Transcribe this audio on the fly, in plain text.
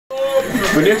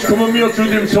Und jetzt kommen wir zu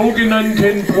dem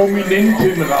sogenannten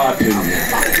Prominentenraten.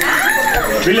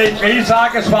 Vielleicht kann ich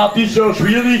sagen, es war dieses Jahr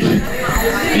schwierig.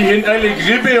 Die haben alle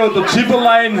Grippe oder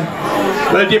Zipperlein,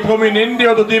 weil die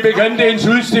Prominente oder die Bekannte in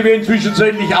Sulzer, die werden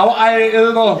zwischenzeitlich auch alle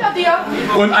älter.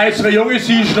 Und als der Junge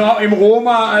siehst du noch im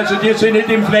Roma, also die sind nicht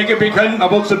im Flecke bekannt,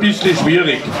 aber es ist ein bisschen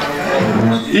schwierig.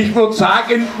 Ich würde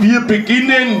sagen, wir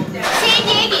beginnen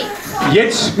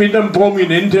jetzt mit dem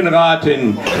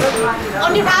Prominentenraten.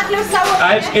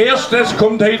 Als erstes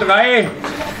kommt heute rein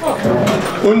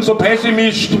unser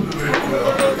Pessimist.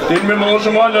 Den müssen wir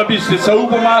schon mal ein bisschen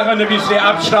sauber machen, ein bisschen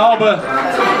abstauben.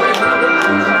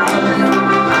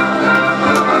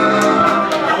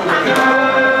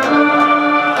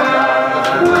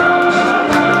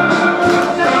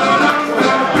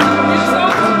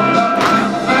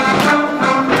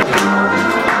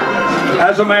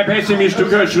 Also mein Pessimist, du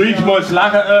kannst ruhig mal das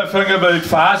Lachen anfangen, weil die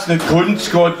Phase nicht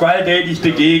kannst, geht gewalttätig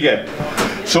dagegen.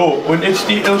 So, und jetzt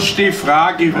die erste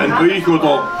Frage an euch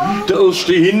oder der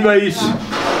erste Hinweis.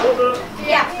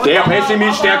 Der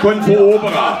Pessimist, der kommt von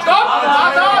Obera. Stopp!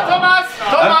 Thomas!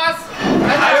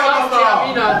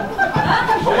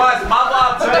 Thomas,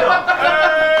 Mama!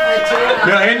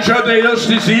 Wir haben schon den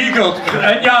ersten Sieger.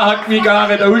 Anja hat mich gar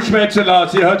nicht ausschwätzen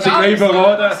lassen, sie hat sich gleich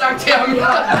verraten.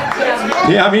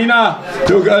 Die Amina,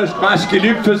 du hast was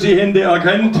geliebt für sie Hände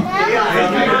erkannt.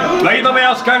 Weiter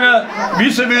wäre es gegangen,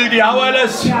 wissen will die auch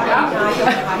alles.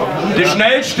 Der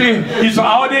schnellste ist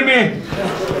er auch nicht mehr.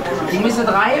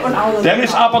 Der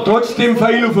ist aber trotzdem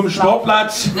feil auf dem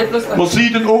Sportplatz. Man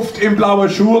sieht ihn oft im blauen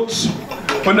Schurz.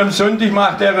 Und am Sonntag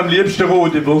macht er am liebsten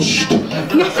rote Wurst.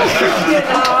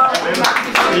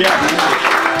 Ja.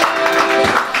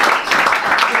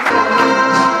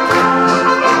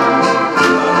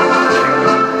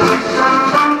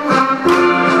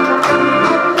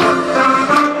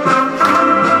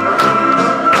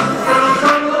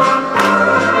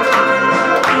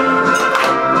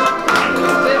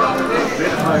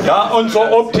 Ja,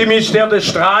 unser Optimist, der das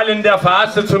Strahlen der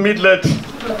Phase vermittelt,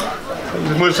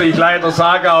 muss ich leider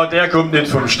sagen, auch der kommt nicht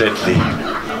vom Städtli.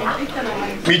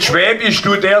 Mit Schwäbisch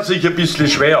tut er sich ein bisschen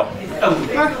schwer.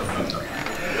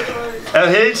 Er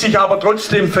hält sich aber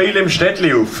trotzdem viel im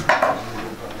Städtli auf.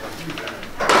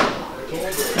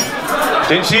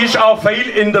 Denn sie ist auch viel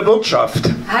in der Wirtschaft.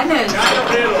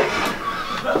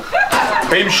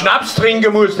 Beim Schnaps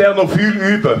trinken muss der noch viel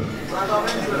üben.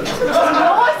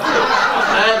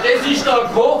 Das ist der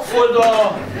Koch von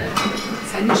der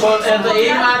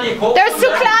ehemaligen Koch. Der ist zu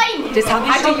klein! Das habe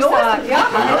ich schon gesagt. Ja?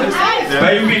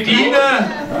 Beim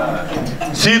Bedienen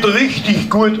sieht er richtig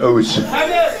gut aus.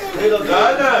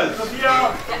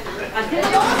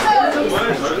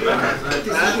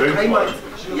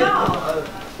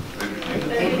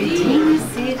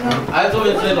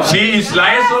 Sie ist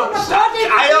leiser.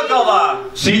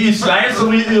 Sie ist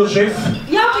leiser wie ihr Chef.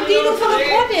 Ja, Bedienung von der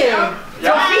Brote.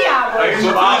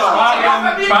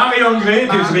 Marion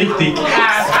Gret ist richtig.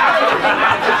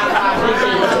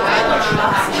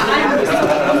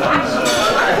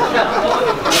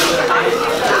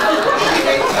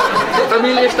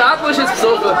 Familie Startbusch ist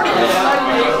besoffen.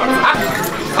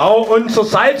 Auch unser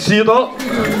Salzsieder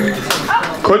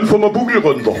kommt vom Buckel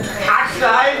runter.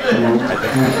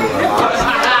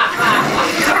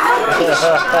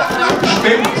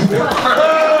 Stimmt.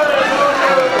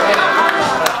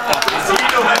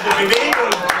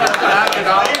 Ja,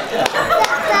 genau.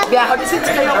 Wer hat das jetzt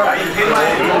genommen?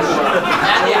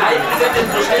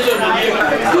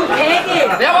 Du Peggy!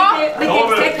 Wer war? Mit dem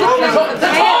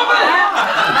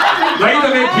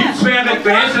Weitere Tipps wären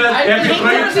gewesen,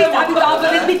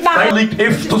 er liegt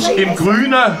öfters im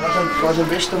Grünen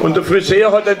und der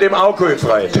Friseur hat an dem auch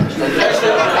gefreut.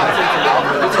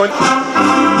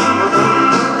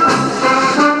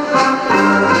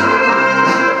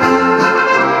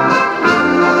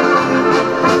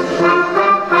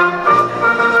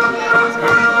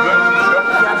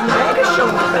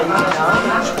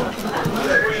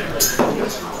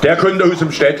 Der kommt aus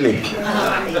dem Städtli.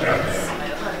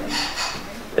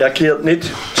 Er gehört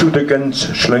nicht zu der ganz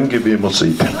Schlanke, wie man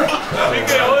sieht.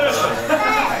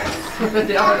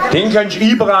 Den kannst du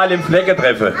überall im Flecken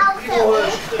treffen.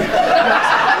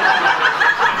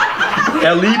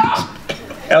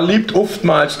 Er liebt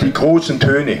oftmals die großen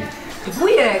Töne.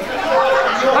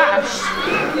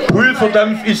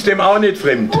 Pulverdampf ist dem auch nicht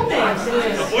fremd.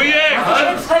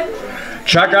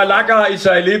 Chakalaka ist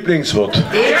sein Lieblingswort.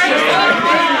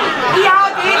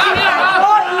 Ja,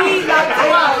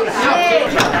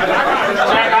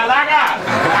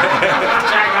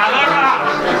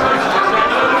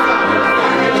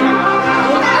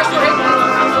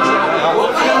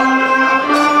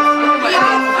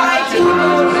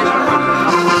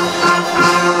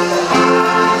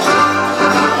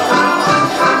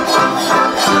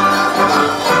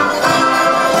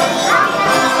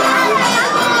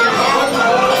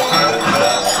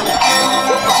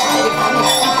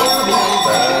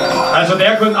 Also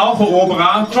der kommt auch von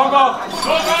Oberer. Jogger!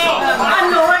 Hey,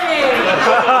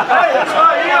 das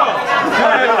war hier!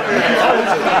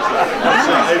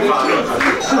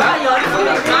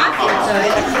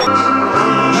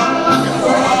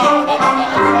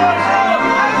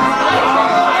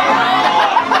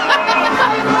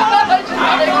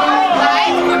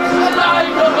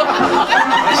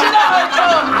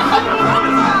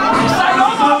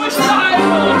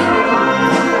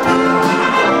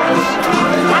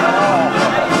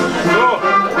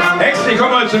 Ich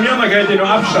komme mal zu mir, dann kann ich noch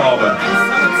abstauben.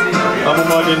 Haben wir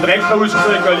mal den Dreck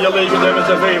rausgekriegt, weil ihr liegt immer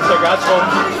so viel auf der Gasform.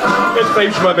 Jetzt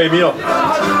bleibst du mal bei mir.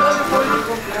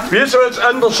 Wie soll es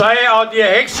anders sein, auch die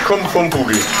Hex kommt vom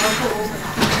Bugel.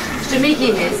 Für mich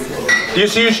ist es. Die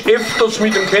siehst du öfters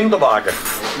mit dem Kinderwagen.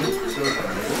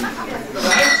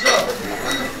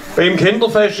 Beim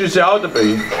Kinderfest ist sie auch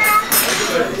dabei.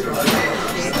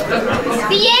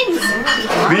 Wie Jens.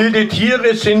 Wilde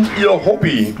Tiere sind ihr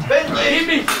Hobby.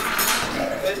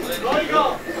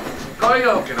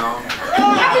 Geiger, genau.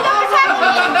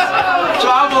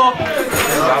 Ciao.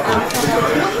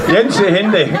 Jens, die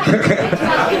Hände.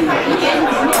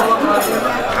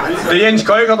 Der Jens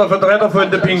Geiger, der Vertreter von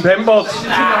den Pink Pampers.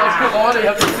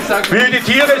 Wilde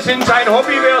Tiere sind sein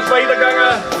Hobby, wäre es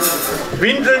weitergegangen.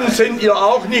 Windeln sind ihr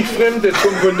auch nicht fremd, das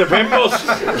kommt von den Pampers.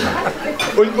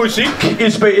 Und Musik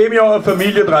ist bei ihm ja eine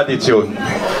Familientradition.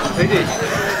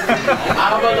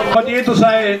 Hat jeder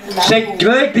sein Sekt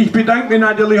gekriegt. Ich bedanke mich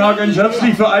natürlich auch ganz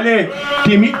herzlich für alle,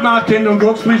 die mitgemacht haben und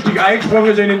kurzfristig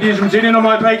eingesprungen sind. In diesem Sinne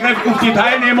nochmal 3 Kräfte auf die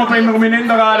Teilnehmer beim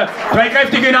Prominentenrat. 3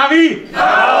 kräftige Narri!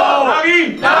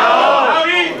 Narri!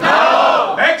 Narri!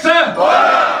 Hexe!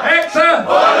 Hexe!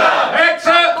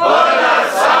 Hexe!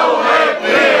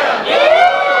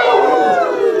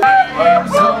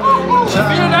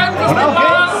 Vielen Dank fürs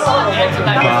Mitmachen.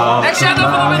 Nächstes Jahr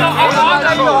dürfen wir wieder aufwarten.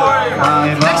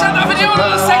 Nächstes Jahr dürfen wir wieder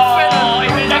das Sekt finden.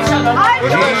 Ich will nächstes Jahr noch.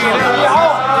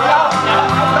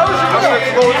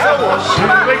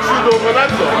 Wechseln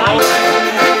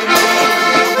durcheinander.